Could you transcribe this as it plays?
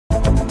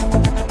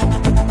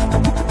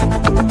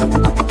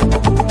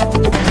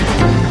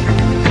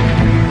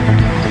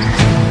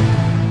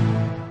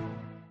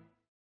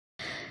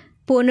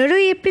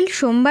15ই April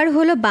সোমবার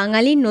হলো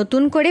বাঙালির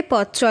নতুন করে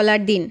পথ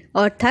চলার দিন,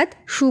 অর্থাৎ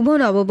শুভ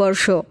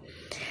নববর্ষ।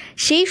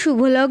 সেই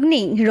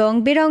শুভলগ্নেই রং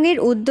বেরঙের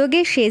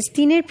উদ্যোগে শেষ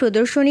দিনের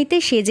প্রদর্শনীতে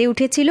সেজে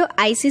উঠেছিল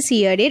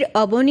আইসিসিআরের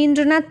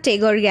অবনীন্দ্রনাথ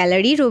টেগর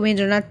গ্যালারি,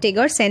 রবীন্দ্রনাথ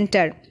টেগর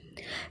সেন্টার,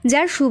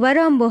 যার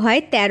শুভারম্ভ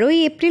হয় 13ই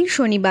এপ্রিল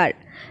শনিবার।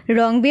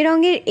 রং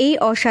বেরঙের এই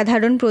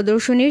অসাধারণ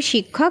প্রদর্শনীর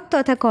শিক্ষক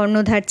তথা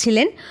কর্ণধার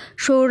ছিলেন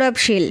সৌরভ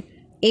শীল।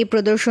 এই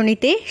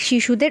প্রদর্শনীতে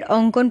শিশুদের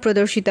অঙ্কন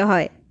প্রদর্শিত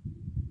হয়।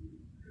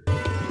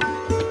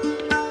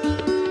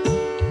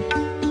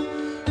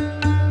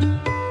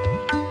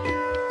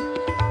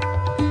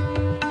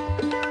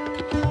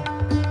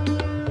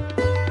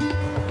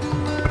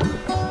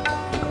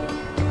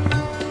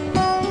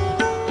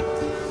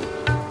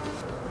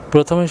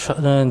 প্রথমে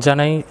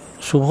জানাই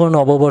শুভ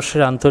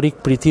নববর্ষের আন্তরিক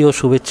প্রীতি ও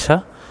শুভেচ্ছা,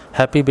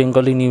 হ্যাপি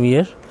বেঙ্গলি নিউ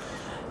ইয়ার।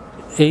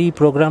 এই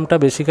প্রোগ্রামটা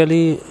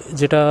বেসিক্যালি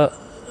যেটা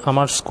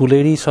আমার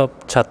স্কুলেরই সব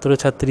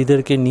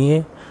ছাত্রছাত্রীদেরকে নিয়ে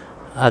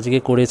আজকে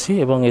করেছি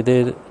এবং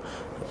এদের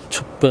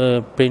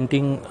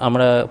পেন্টিং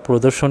আমরা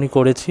প্রদর্শনী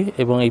করেছি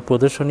এবং এই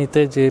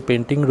প্রদর্শনীতে যে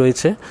পেন্টিং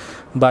রয়েছে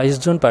 22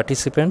 জন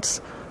পার্টিসিপেন্টস,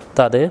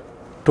 তাদের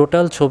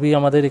টোটাল ছবি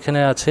আমাদের এখানে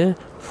আছে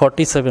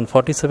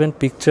 47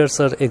 পিকচার্স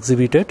আর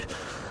এক্সিবিটেড।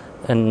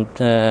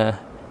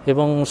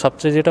 এবং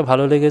সবচেয়ে যেটা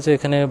ভালো লেগেছে,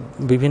 এখানে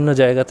বিভিন্ন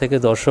জায়গা থেকে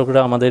দর্শকরা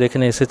আমাদের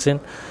এখানে এসেছেন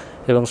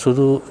এবং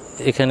শুধু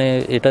এখানে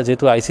এটা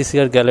যেহেতু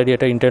আইসিসিআর গ্যালারি,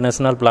 এটা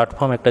ইন্টারন্যাশনাল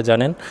প্ল্যাটফর্ম একটা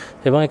জানেন,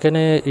 এবং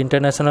এখানে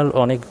ইন্টারন্যাশনাল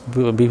অনেক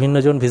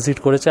বিভিন্নজন ভিজিট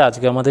করেছে।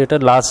 আজকে আমাদের এটা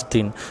লাস্ট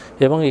দিন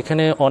এবং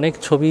এখানে অনেক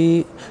ছবি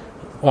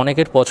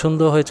অনেকের পছন্দ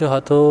হয়েছে,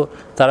 হয়তো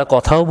তারা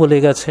কথাও বলে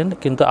গেছেন,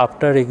 কিন্তু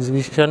আফটার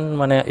এক্সিবিশন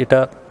মানে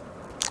এটা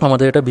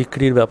আমাদের এটা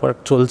বিক্রির ব্যাপার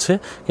চলছে।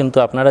 কিন্তু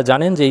আপনারা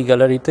জানেন যে এই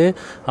গ্যালারিতে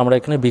আমরা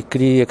এখানে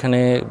বিক্রি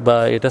বা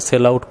এটা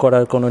সেল আউট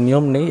করার কোনো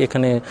নিয়ম নেই,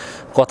 এখানে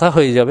কথা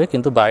হয়ে যাবে,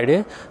 কিন্তু বাইরে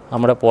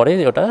আমরা পরে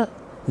ওটা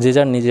যে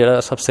যার নিজেরা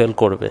সব সেল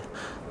করবে।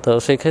 তো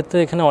সেক্ষেত্রে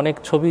এখানে অনেক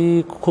ছবি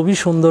খুবই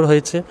সুন্দর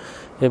হয়েছে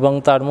এবং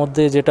তার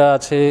মধ্যে যেটা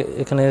আছে,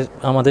 এখানে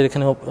আমাদের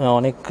এখানে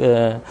অনেক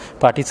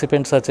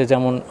পার্টিসিপেন্টস আছে,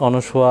 যেমন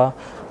অনুসোয়া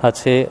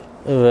আছে,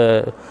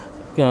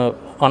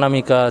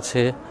 অনামিকা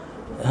আছে,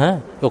 হ্যাঁ,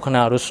 ওখানে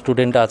আরও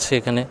স্টুডেন্ট আছে,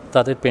 এখানে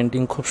তাদের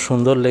পেন্টিং খুব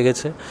সুন্দর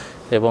লেগেছে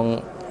এবং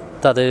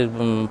তাদের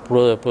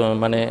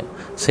মানে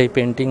সেই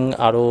পেন্টিং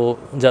আরও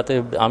যাতে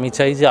আমি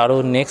চাই যে আরও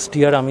নেক্সট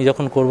ইয়ার আমি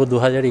যখন করব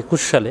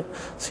 2021 সালে,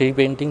 সেই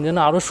পেন্টিং যেন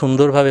আরও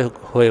সুন্দরভাবে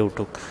হয়ে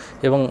উঠুক।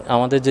 এবং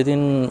আমাদের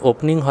যেদিন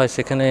ওপেনিং হয়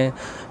সেখানে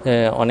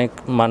অনেক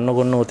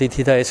মান্যগণ্য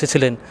অতিথিরা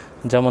এসেছিলেন,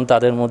 যেমন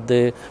তাদের মধ্যে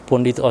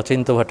পণ্ডিত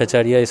অচিন্ত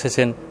ভট্টাচার্য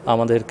এসেছেন,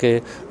 আমাদেরকে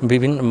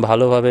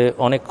ভালোভাবে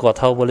অনেক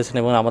কথাও বলেছেন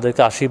এবং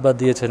আমাদেরকে আশীর্বাদ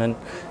দিয়েছিলেন।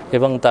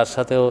 এবং তার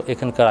সাথেও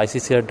এখানকার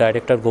আইসিসিআর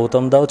ডাইরেক্টর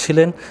গৌতম দাও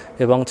ছিলেন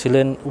এবং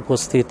ছিলেন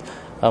উপস্থিত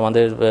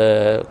আমাদের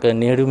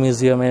নেহেরু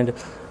মিউজিয়ামের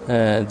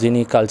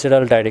যিনি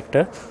কালচারাল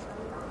ডাইরেক্টর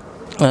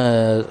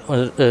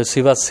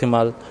শিবাস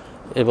সিমাল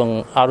এবং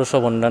আরও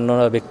সব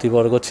অন্যান্যরা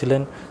ব্যক্তিবর্গ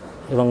ছিলেন।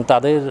 এবং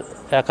তাদের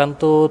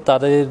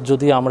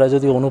আমরা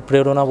যদি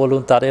অনুপ্রেরণা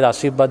বলুন, তাদের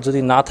আশীর্বাদ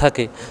যদি না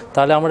থাকে,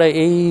 তাহলে আমরা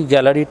এই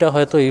গ্যালারিটা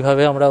হয়তো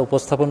এইভাবে আমরা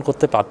উপস্থাপন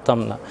করতে পারতাম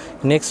না।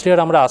 নেক্সট ইয়ার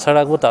আমরা আশা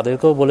রাখবো,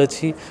 তাদেরকেও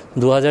বলেছি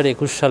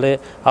 2021 সালে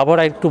আবার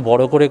একটু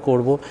বড় করে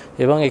করব।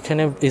 এবং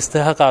এখানে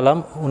ইস্তেহাক আলম,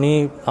 উনি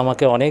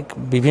আমাকে অনেক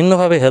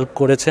বিভিন্নভাবে হেল্প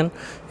করেছেন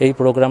এই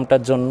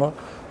প্রোগ্রামটার জন্য।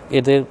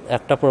 এদের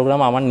একটা প্রোগ্রাম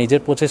আমার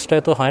নিজের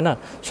প্রচেষ্টায় তো হয় না,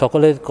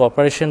 সকলের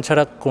কোঅপারেশন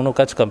ছাড়া কোনো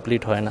কাজ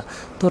কমপ্লিট হয় না।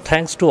 তো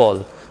thanks to all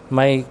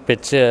my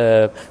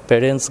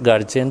parents,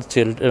 guardians,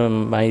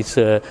 my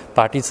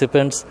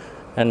participants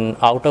and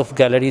out of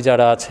gallery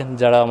যারা আছেন,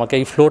 যারা আমাকে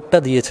এই ফ্লোরটা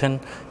দিয়েছেন,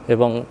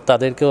 এবং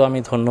তাদেরকেও আমি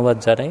ধন্যবাদ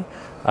জানাই।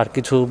 আর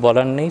কিছু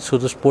বলার নেই,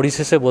 শুধু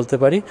পরিশেষে বলতে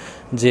পারি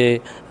যে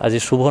আজ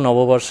শুভ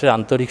নববর্ষের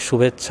আন্তরিক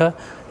শুভেচ্ছা।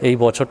 এই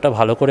বছরটা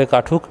ভালো করে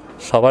কাটুক,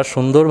 সবার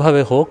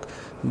সুন্দরভাবে হোক,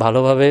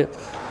 ভালোভাবে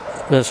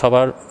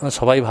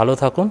সবাই ভালো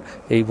থাকুন,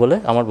 এই বলে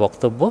আমার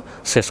বক্তব্য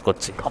শেষ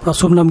করছি। আপনার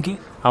শুভ নাম কি?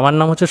 আমার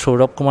নাম হচ্ছে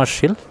সৌরভ কুমার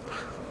শীল।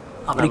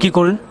 আপনি কী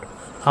করেন?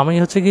 আমি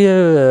হচ্ছে গিয়ে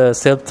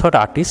সেলফ থট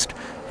আর্টিস্ট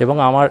এবং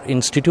আমার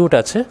ইনস্টিটিউট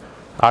আছে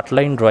আর্ট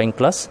লাইন ড্রয়িং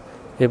ক্লাস,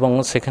 এবং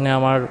সেখানে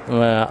আমার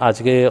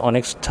আজকে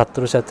অনেক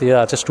ছাত্রছাত্রীরা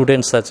আছে,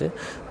 স্টুডেন্টস আছে,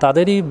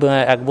 তাদেরই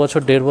 1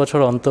 বছর 1.5 বছর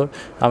অন্তর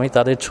আমি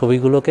তাদের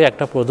ছবিগুলোকে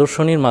একটা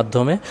প্রদর্শনীর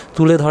মাধ্যমে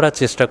তুলে ধরার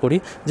চেষ্টা করি,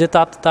 যে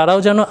তারাও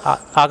যেন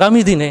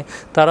আগামী দিনে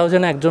তারাও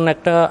যেন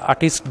একটা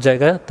আর্টিস্ট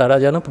জায়গায় তারা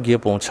যেন গিয়ে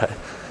পৌঁছায়।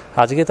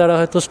 আজকে তারা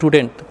হয়তো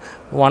student,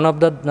 one of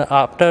the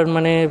after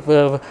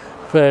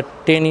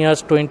 10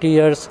 years 20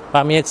 years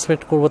আমি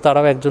এক্সপেক্ট করবো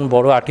তারাও একজন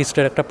বড়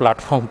আর্টিস্টের একটা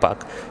প্ল্যাটফর্ম পাক,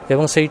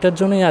 এবং সেইটার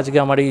জন্যই আজকে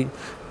আমার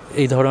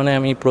এই ধরনের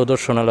আমি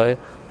প্রদর্শনালয়ে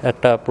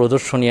একটা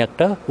প্রদর্শনী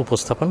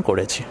উপস্থাপন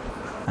করেছি।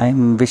 I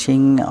am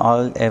wishing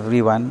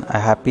everyone a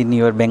happy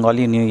new year,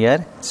 Bengali new year,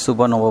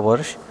 Subha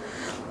Novoborsh.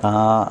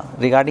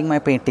 Regarding my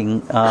painting,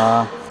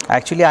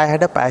 actually I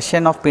had a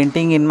passion of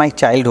painting in my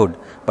childhood,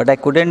 but I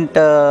couldn't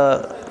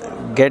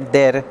get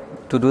there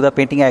to do the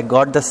painting. I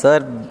got the sir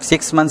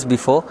 6 months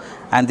before,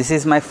 and this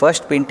is my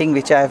first painting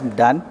which I have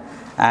done,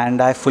 and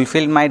I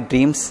fulfilled my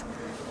dreams,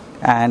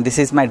 and this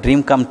is my dream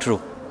come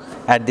true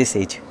at this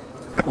age.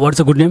 What's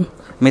the good name?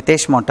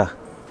 Mitesh Mota.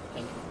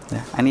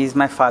 Yeah. And he is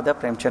my father,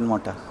 Premchand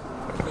Mota.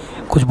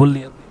 कुछ बोल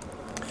दिया।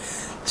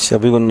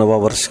 सभी को नवा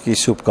वर्ष की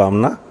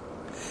शुभकामना।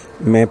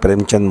 मैं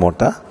प्रेमचंद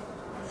मोटा।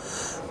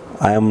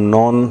 I am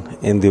known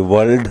in the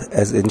world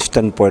as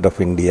instant poet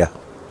of India.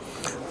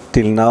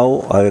 Till now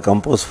I have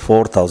composed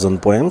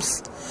 4,000 poems.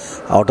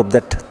 Out of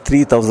that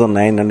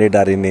 3,900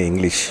 are in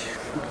English.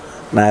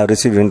 Now I have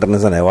received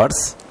international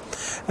awards.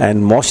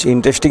 And most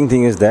interesting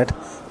thing is that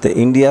the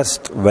India's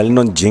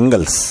well-known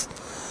jingles,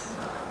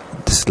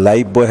 this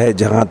life boy hai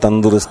jahan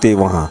tandurasti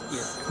wahan,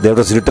 that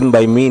was written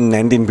by me in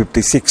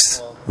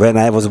 1956 when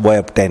I was boy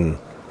of 10.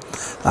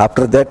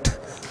 After that,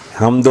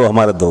 hum do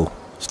hamara do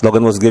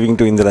slogan was given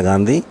to Indira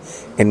Gandhi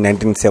in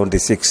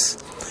 1976,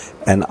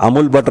 and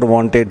Amul Butter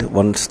wanted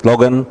one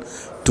slogan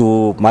to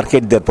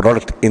market their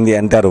product in the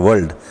entire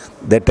world.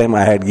 That time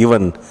I had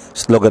given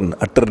slogan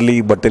utterly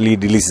butterly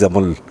delicious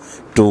Amul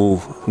to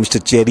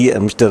Mr. Cherry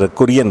and Mr.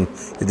 Kurian,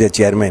 their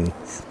chairman.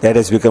 That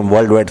has become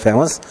worldwide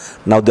famous.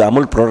 Now the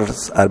Amul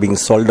products are being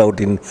sold out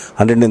in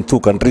 102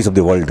 countries of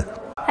the world.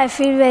 I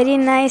feel very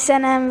nice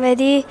and I am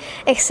very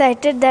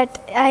excited that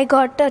I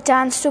got a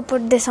chance to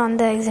put this on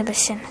the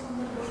exhibition.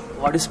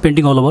 What is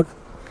painting all about?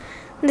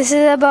 This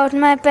is about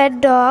my pet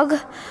dog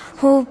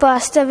who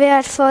passed away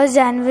at 1st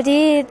January.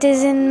 It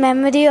is in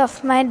memory of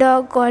my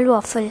dog called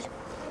Waffle.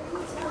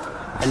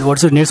 And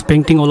what's the next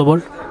painting all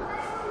about?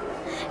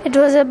 It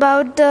was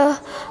about the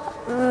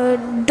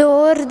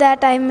door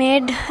that I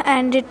made,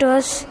 and it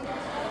was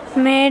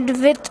made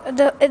with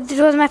it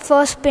was my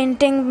first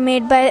painting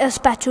made by a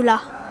spatula.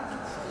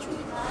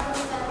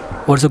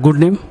 What's the good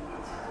name?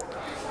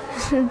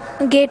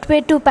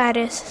 Gateway to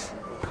Paris.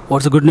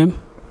 What's the good name?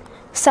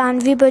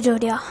 Sanvi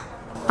Bajoria.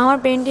 আমার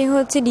painting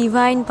হচ্ছে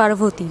divine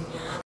Parvati.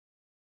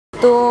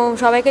 তো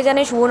সবাইকে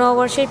জানাই শুভ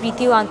নববর্ষের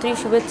প্রীতি ও আন্তরিক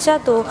শুভেচ্ছা।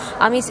 তো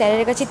আমি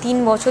স্যারের কাছে 3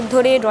 বছর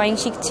ধরে ড্রয়িং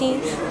শিখছি।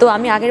 তো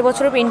আমি আগের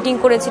বছরও পেন্টিং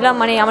করেছিলাম,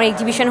 মানে আমার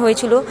এক্সিবিশন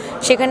হয়েছিল,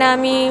 সেখানে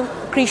আমি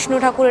কৃষ্ণ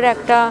ঠাকুরের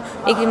একটা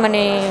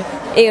মানে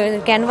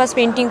ক্যানভাস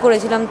পেন্টিং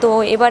করেছিলাম। তো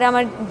এবারে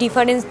আমার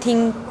ডিফারেন্স থিং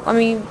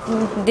আমি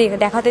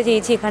দেখাতে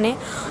চেয়েছি এখানে।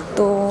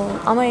 তো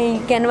আমার এই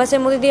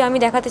ক্যানভাসের মধ্যে দিয়ে আমি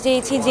দেখাতে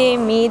চেয়েছি যে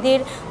মেয়েদের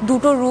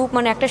দুটো রূপ,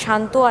 মানে একটা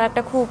শান্ত আর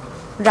একটা খুব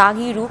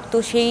রাগী রূপ। তো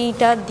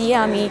সেইটা দিয়ে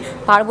আমি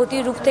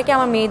পার্বতীর রূপ থেকে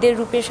আমার মেয়েদের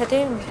রূপের সাথে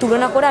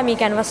তুলনা করে আমি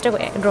ক্যানভাসটা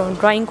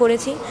ড্রয়িং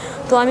করেছি।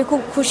 তো আমি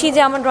খুব খুশি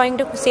যে আমার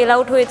ড্রয়িংটা সেল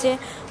আউট হয়েছে।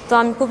 তো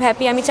আমি খুব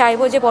হ্যাপি। আমি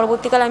চাইবো যে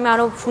পরবর্তীকালে আমি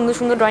আরও সুন্দর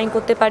সুন্দর ড্রয়িং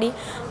করতে পারি,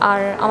 আর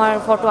আমার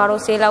ফটো আরও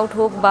সেল আউট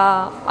হোক বা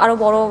আরও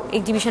বড়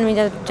এক্সিবিশন আমি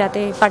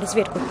যাতে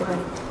পার্টিসিপেট করতে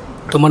পারি।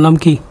 তোমার নাম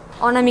কি?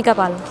 অনামিকা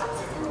পাল।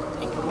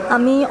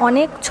 আমি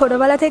অনেক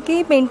ছোটোবেলা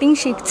থেকেই পেন্টিং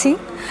শিখছি।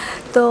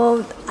 তো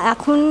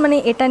এখন মানে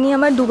এটা নিয়ে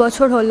আমার 2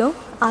 বছর হলো।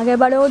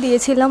 আগেরবারেও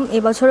দিয়েছিলাম,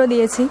 এবছরও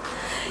দিয়েছি।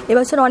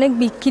 এবছর অনেক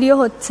বিক্রিও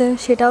হচ্ছে,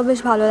 সেটাও বেশ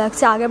ভালো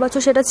লাগছে। আগের বছর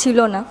সেটা ছিল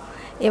না,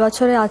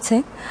 এবছরে আছে।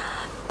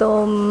 তো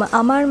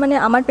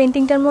আমার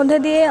পেন্টিংটার মধ্যে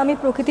দিয়ে আমি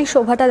প্রকৃতির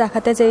শোভাটা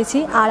দেখাতে চেয়েছি,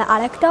 আর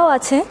আরেকটাও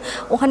আছে,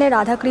 ওখানে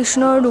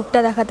রাধাকৃষ্ণ রূপটা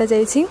দেখাতে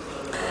চেয়েছি।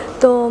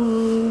 তো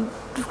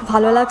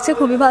ভালো লাগছে,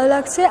 খুবই ভালো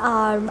লাগছে।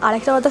 আর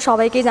আরেকটা কথা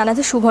সবাইকেই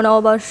জানাচ্ছে, শুভ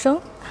নববর্ষ।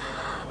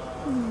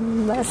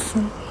 ব্যাস।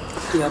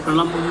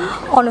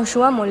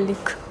 অনসুয়া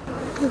মল্লিক।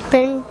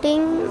 পেন্টিং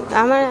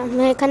আমি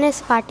এখানে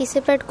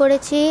পার্টিসিপেট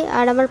করেছি,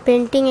 আর আমার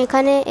পেন্টিং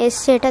এখানে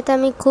এসছে, এটাতে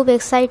আমি খুব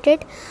এক্সাইটেড।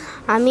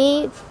 আমি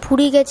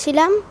পুরী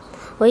গেছিলাম,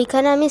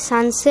 ওইখানে আমি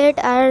সানসেট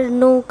আর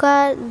নৌকা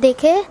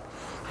দেখে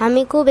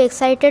আমি খুব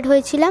এক্সাইটেড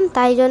হয়েছিলাম,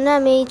 তাই জন্য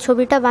আমি এই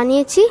ছবিটা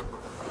বানিয়েছি।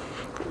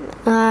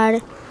 আর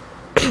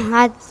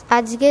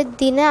আজকের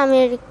দিনে আমি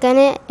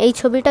এখানে এই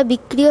ছবিটা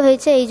বিক্রিও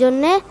হয়েছে, এই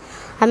জন্যে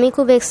আমি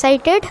খুব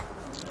এক্সাইটেড।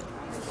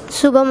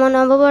 শুভ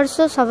নববর্ষ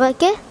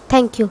সবাইকে।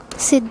 Thank you.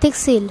 Siddique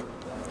seal.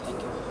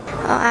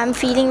 I'm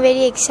feeling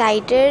very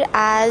excited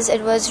as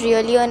it was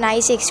really a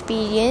nice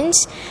experience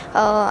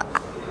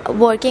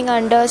working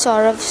under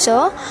Saurav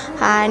sir,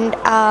 and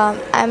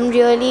I'm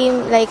really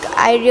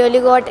I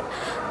really got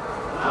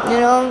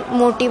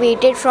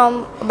motivated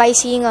by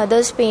seeing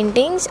others'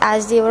 paintings, as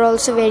they were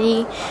also very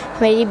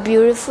very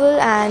beautiful,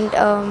 and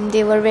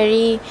they were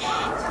very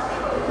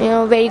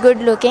very good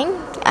looking,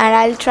 and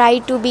I'll try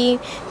to be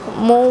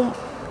more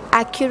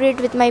accurate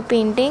with my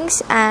paintings,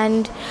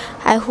 and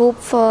I hope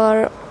for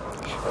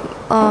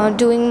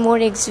doing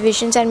more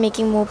exhibitions and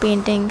making more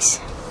paintings.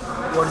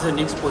 What is the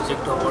next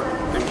project about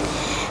painting?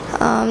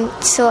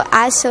 So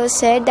as sir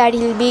said that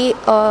he'll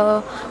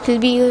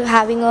be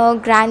having a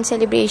grand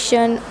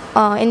celebration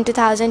in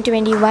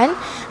 2021,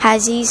 as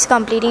he's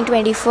completing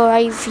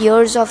 25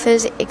 years of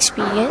his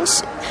experience.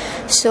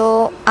 So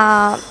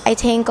I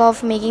think of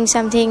making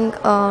something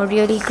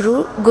really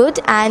good,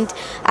 and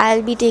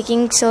I'll be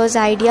taking sir's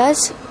ideas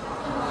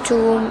to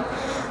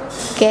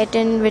get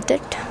in with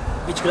it.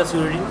 Which class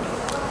you are in?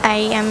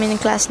 I am in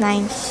class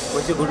 9.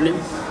 What's your good name?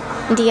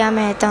 Diya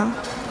Mehta.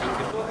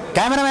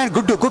 Cameraman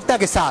Guddu Gupta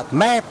के साथ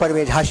मैं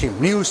Parvez Hashim,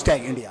 news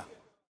tag India.